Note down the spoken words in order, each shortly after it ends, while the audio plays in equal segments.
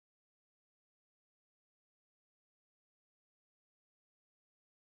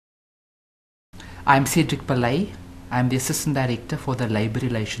I'm Cedric Pillay. I'm the Assistant Director for the Labour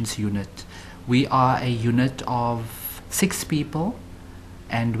Relations Unit. We are a unit of 6 people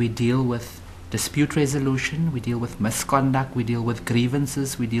and we deal with dispute resolution, we deal with misconduct, we deal with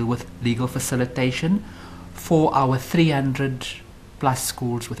grievances, we deal with legal facilitation for our 300 plus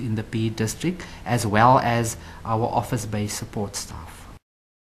schools within the PE district, as well as our office-based support staff.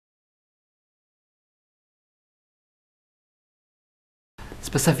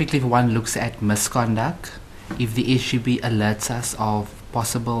 Specifically, if one looks at misconduct, if the SGB alerts us of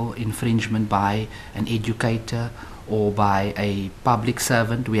possible infringement by an educator or by a public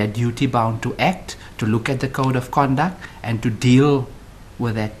servant, we are duty bound to act, to look at the code of conduct and to deal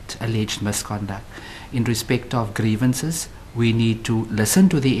with that alleged misconduct. In respect of grievances, we need to listen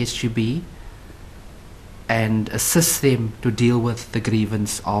to the SGB and assist them to deal with the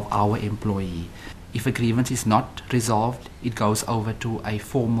grievance of our employee. If a grievance is not resolved, it goes over to a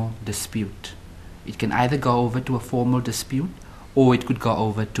formal dispute. It can either go over to a formal dispute or it could go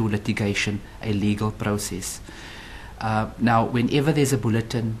over to litigation, a legal process. Now, whenever there's a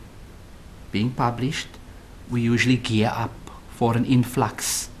bulletin being published, we usually gear up for an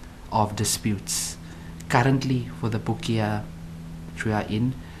influx of disputes. Currently, for the book year which we are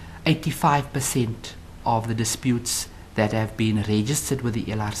in, 85% of the disputes that have been registered with the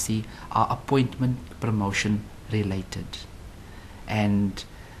LRC are appointment promotion related. And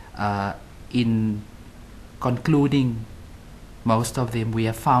in concluding most of them, we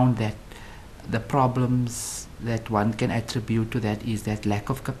have found that the problems that one can attribute to that is that lack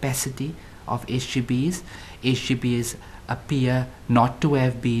of capacity of SGBs. SGBs appear not to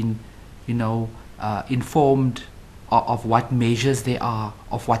have been, informed of what measures there are,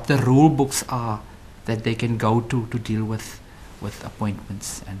 of what the rule books are that they can go to deal with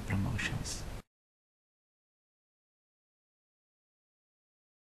appointments and promotions.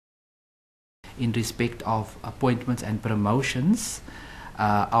 In respect of appointments and promotions,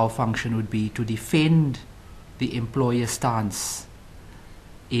 our function would be to defend the employer stance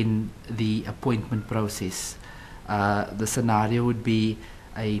in the appointment process. The scenario would be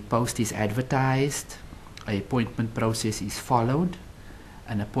a post is advertised, an appointment process is followed,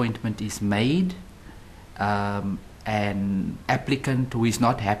 an appointment is made, an applicant who is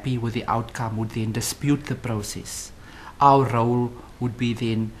not happy with the outcome would then dispute the process. Our role would be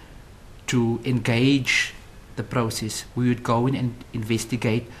then to engage the process. We would go in and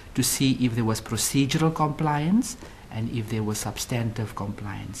investigate to see if there was procedural compliance and if there was substantive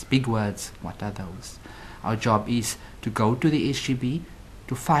compliance. Big words, what are those? Our job is to go to the SGB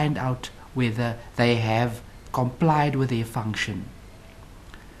to find out whether they have complied with their function.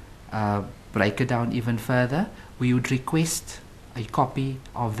 Break it down even further, we would request a copy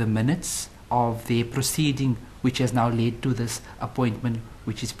of the minutes of their proceeding which has now led to this appointment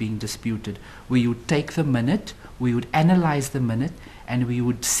which is being disputed. We would take the minute, we would analyze the minute, and we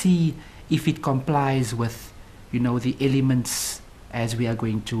would see if it complies with, the elements, as we are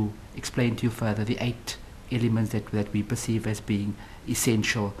going to explain to you further, the 8 elements that we perceive as being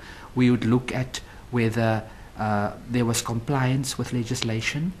essential. We would look at whether there was compliance with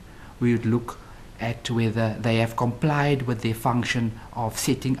legislation. We would look at whether they have complied with their function of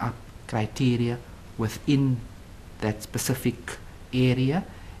setting up criteria within that specific area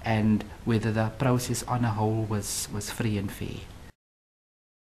and whether the process on a whole was free and fair.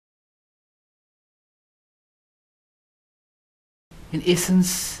 In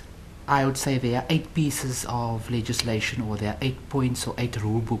essence, I would say there are 8 pieces of legislation, or there are 8 points or 8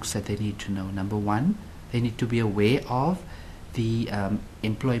 rule books that they need to know. Number 1, they need to be aware of the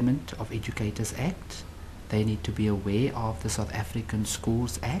Employment of Educators Act. They need to be aware of the South African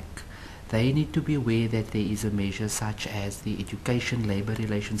Schools Act. They need to be aware that there is a measure such as the Education Labour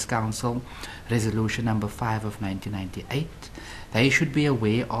Relations Council Resolution number 5 of 1998. They should be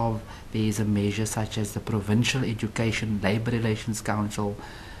aware of there is a measure such as the Provincial Education Labour Relations Council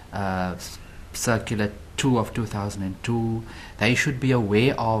Circular 2 of 2002. They should be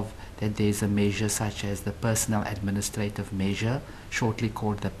aware of that there is a measure such as the Personal Administrative Measure, shortly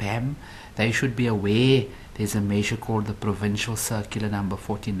called the PAM. They should be aware there's a measure called the Provincial Circular number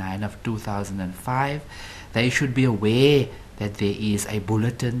 49 of 2005. They should be aware that there is a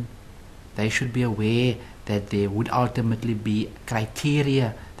bulletin. They should be aware that there would ultimately be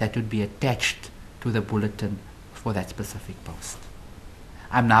criteria that would be attached to the bulletin for that specific post.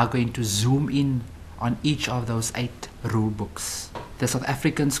 I'm now going to zoom in on each of those 8 rule books. The South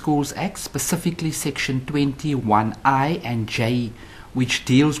African Schools Act, specifically section 21I and J, which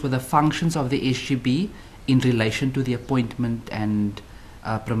deals with the functions of the SGB in relation to the appointment and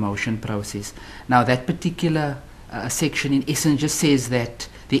promotion process. Now that particular section in essence just says that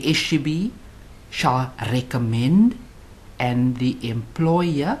the SGB shall recommend, and the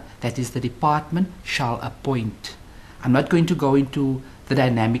employer, that is the department, shall appoint. I'm not going to go into the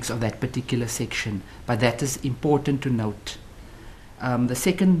dynamics of that particular section, but that is important to note. The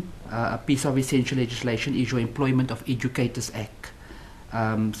second piece of essential legislation is your Employment of Educators Act,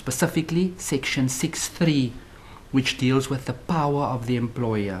 specifically section 6.3, which deals with the power of the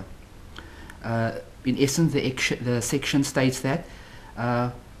employer. In essence, the section states that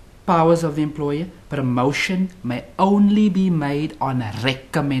powers of the employer: promotion may only be made on a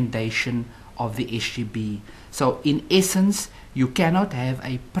recommendation of the SGB. So in essence, you cannot have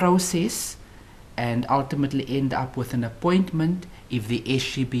a process and ultimately end up with an appointment if the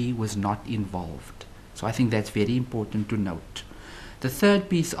SGB was not involved. So I think that's very important to note. The third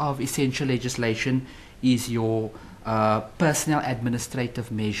piece of essential legislation is your personnel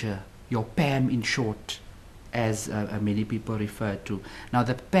administrative measure, your PAM in short, as many people refer to. Now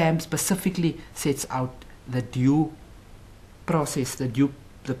the PAM specifically sets out the due process,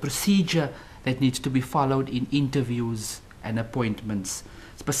 the procedure that needs to be followed in interviews and appointments.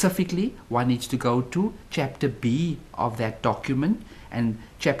 Specifically, one needs to go to Chapter B of that document, and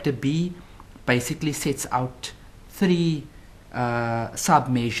Chapter B basically sets out three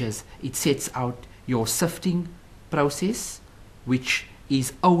sub-measures. It sets out your sifting process, which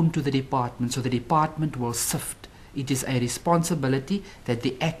is owned to the department, so the department will sift. It is a responsibility that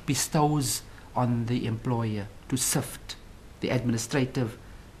the Act bestows on the employer to sift, the administrative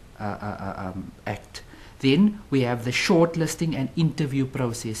Act. Then we have the shortlisting and interview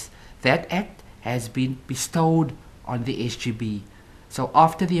process. That Act has been bestowed on the SGB. So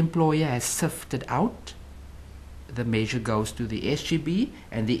after the employer has sifted out, the measure goes to the SGB,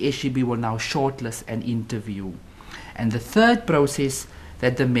 and the SGB will now shortlist and interview. And the third process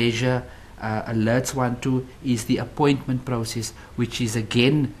that the measure alerts one to is the appointment process, which is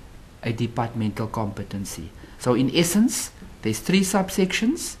again a departmental competency. So in essence, there's three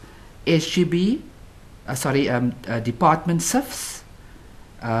subsections: SGB, department sifts,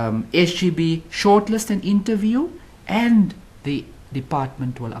 SGB shortlist and interview, and the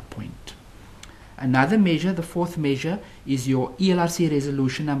department will appoint. Another measure, the fourth measure, is your ELRC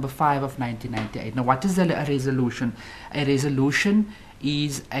resolution number 5 of 1998. Now, what is a resolution? A resolution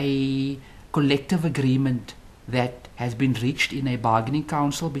is a collective agreement that has been reached in a bargaining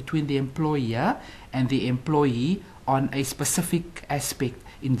council between the employer and the employee on a specific aspect.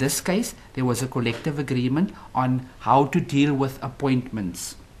 In this case, there was a collective agreement on how to deal with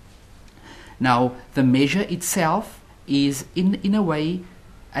appointments. Now, the measure itself is in a way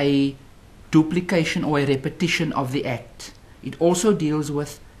a duplication or a repetition of the Act. It also deals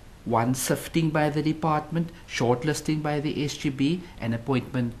with one, sifting by the department, shortlisting by the SGB, and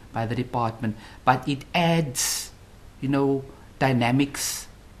appointment by the department. But it adds, dynamics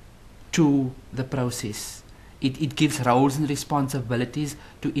to the process. It gives roles and responsibilities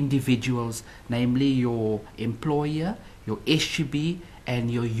to individuals, namely your employer, your SGB, and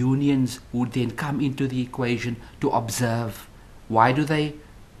your unions, who then come into the equation to observe. Why do they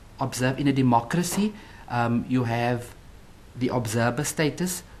observe? In a democracy, you have the observer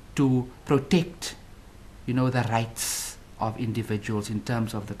status to protect, the rights of individuals in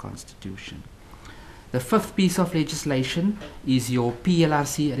terms of the Constitution. The fifth piece of legislation is your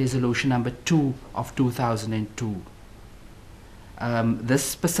PLRC resolution number 2 of 2002. This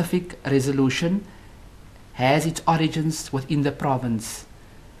specific resolution has its origins within the province.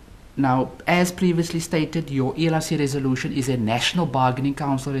 Now, as previously stated, your ELRC resolution is a National Bargaining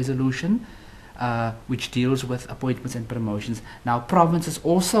Council resolution, which deals with appointments and promotions. Now, provinces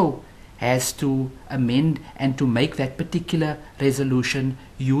also has to amend and to make that particular resolution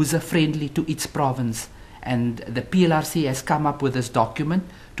user-friendly to its province. And the PLRC has come up with this document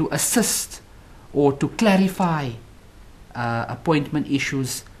to assist or to clarify appointment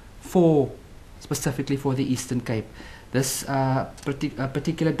issues specifically for the Eastern Cape. This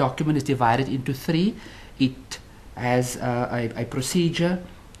particular document is divided into three. It has a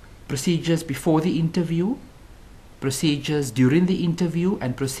procedures before the interview, procedures during the interview,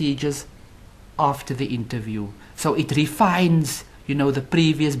 and procedures after the interview. So it refines, the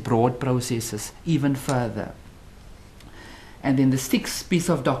previous broad processes even further. And then the sixth piece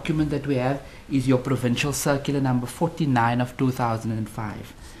of document that we have is your Provincial Circular number 49 of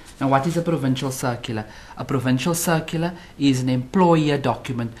 2005. Now, what is a provincial circular? A provincial circular is an employer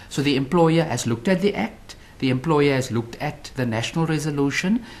document. So the employer has looked at the Act, the employer has looked at the national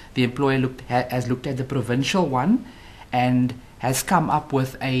resolution, the employer has looked at the provincial one, and has come up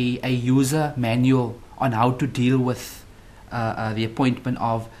with a user manual on how to deal with the appointment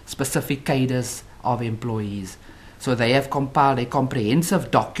of specific cadres of employees. So they have compiled a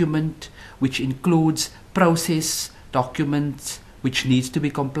comprehensive document which includes process documents which needs to be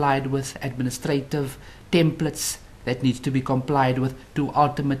complied with, administrative templates that needs to be complied with to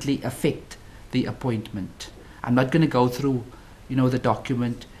ultimately affect the appointment. I'm not going to go through, the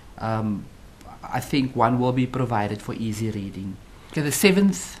document. I think one will be provided for easy reading. Okay, the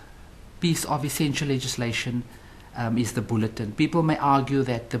seventh piece of essential legislation is the bulletin. People may argue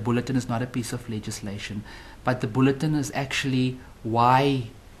that the bulletin is not a piece of legislation, but the bulletin is actually why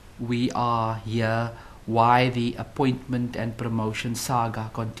we are here, why the appointment and promotion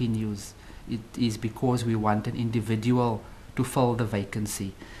saga continues. It is because we want an individual to fill the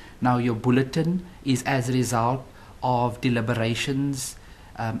vacancy. Now, your bulletin is as a result of deliberations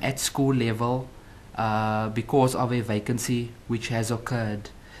at school level because of a vacancy which has occurred.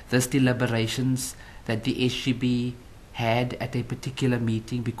 This deliberations that the SGB had at a particular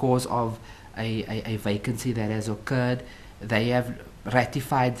meeting because of a vacancy that has occurred, they have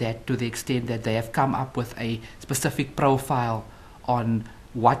ratified that to the extent that they have come up with a specific profile on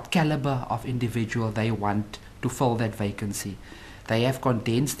what caliber of individual they want to fill that vacancy. They have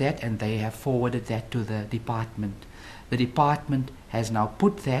condensed that and they have forwarded that to the department. The department has now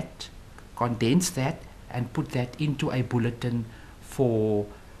put that, condensed that, and put that into a bulletin for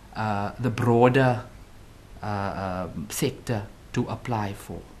the broader sector to apply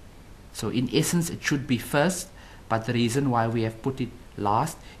for. So in essence, it should be first, but the reason why we have put it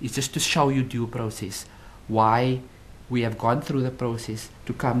last is just to show you due process, why we have gone through the process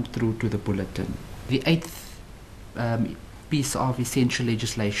to come through to the bulletin. The eighth piece of essential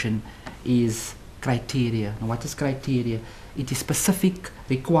legislation is criteria. Now, what is criteria? It is specific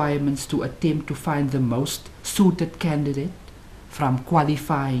requirements to attempt to find the most suited candidate from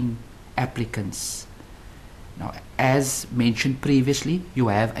qualifying applicants. Now, as mentioned previously, you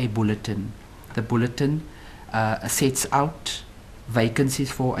have a bulletin. The bulletin sets out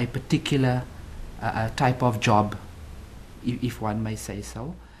vacancies for a particular type of job, if one may say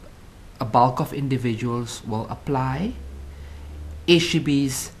so. A bulk of individuals will apply.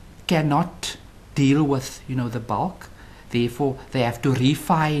 SGBs cannot deal with, the bulk. Therefore, they have to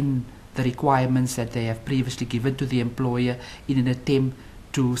refine the requirements that they have previously given to the employer in an attempt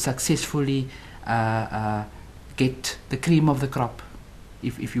to successfully get the cream of the crop,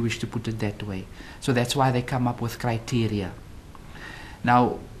 if you wish to put it that way. So that's why they come up with criteria.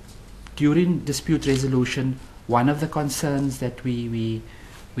 Now, during dispute resolution, one of the concerns that we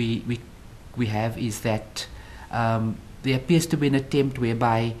have is that there appears to be an attempt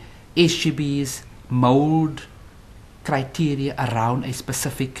whereby SGBs mold criteria around a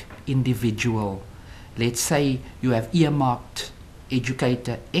specific individual. Let's say you have earmarked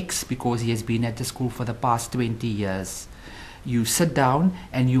educator X because he has been at the school for the past 20 years. You sit down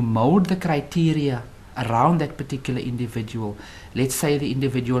and you mold the criteria around that particular individual. Let's say the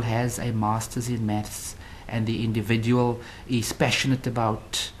individual has a master's in maths and the individual is passionate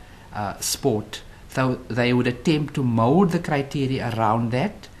about sport. So they would attempt to mold the criteria around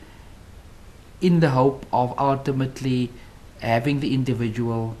that in the hope of ultimately having the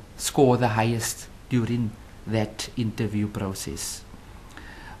individual score the highest during that interview process.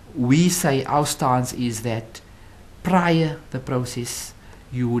 We say our stance is that prior the process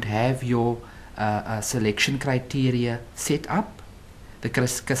you would have your selection criteria set up. The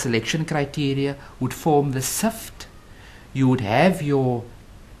selection criteria would form the sift. You would have your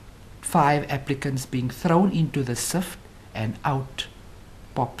 5 applicants being thrown into the sift, and out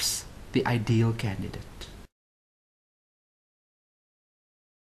pops the ideal candidate.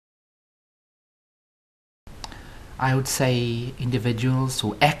 I would say individuals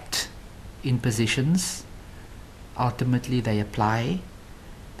who act in positions, ultimately they apply,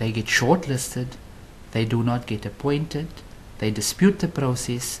 they get shortlisted, they do not get appointed, they dispute the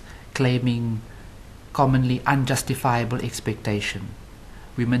process, claiming commonly unjustifiable expectation.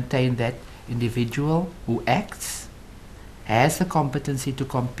 We maintain that individual who acts has the competency to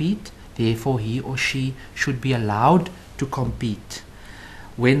compete, therefore he or she should be allowed to compete.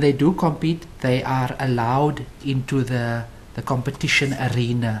 When they do compete, they are allowed into the competition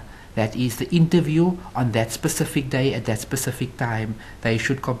arena. That is the interview on that specific day at that specific time. They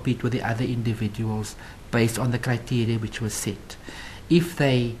should compete with the other individuals based on the criteria which was set. If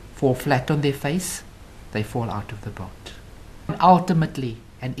they fall flat on their face, they fall out of the boat. Ultimately,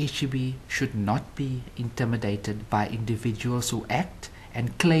 an SGB should not be intimidated by individuals who act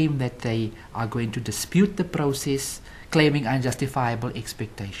and claim that they are going to dispute the process, claiming unjustifiable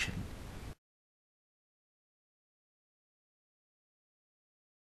expectation.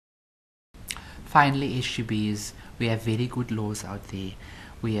 Finally, SGBs, we have very good laws out there.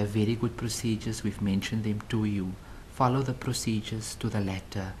 We have very good procedures. We've mentioned them to you. follow the procedures to the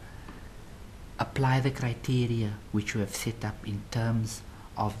letter, apply the criteria which you have set up in terms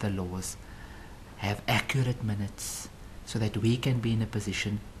of the laws, have accurate minutes so that we can be in a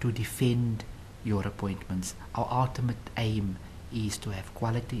position to defend your appointments. Our ultimate aim is to have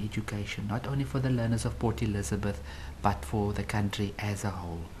quality education, not only for the learners of Port Elizabeth, but for the country as a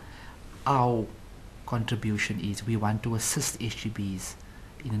whole. Our contribution is we want to assist SGBs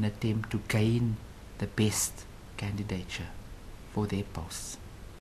in an attempt to gain the best candidature for their posts.